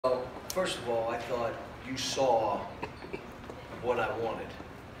First of all, I thought you saw what I wanted,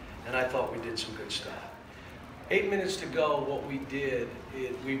 and I thought we did some good stuff. 8 minutes to go, what we did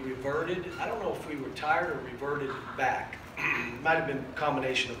is we reverted. I don't know if we were tired or reverted back. It might have been a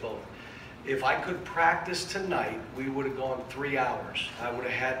combination of both. If I could practice tonight, we would have gone 3 hours. I would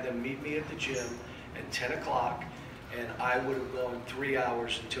have had them meet me at the gym at 10 o'clock, and I would have gone 3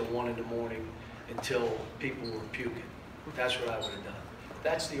 hours until 1 in the morning until people were puking. That's what I would have done.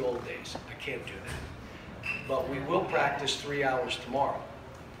 That's the old days. I can't do that. But we will practice 3 hours tomorrow.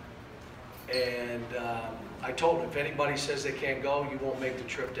 And I told them, if anybody says they can't go, you won't make the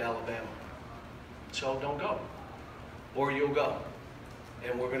trip to Alabama. So don't go, or you'll go.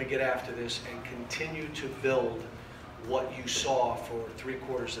 And we're going to get after this and continue to build what you saw for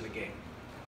 3/4 of the game.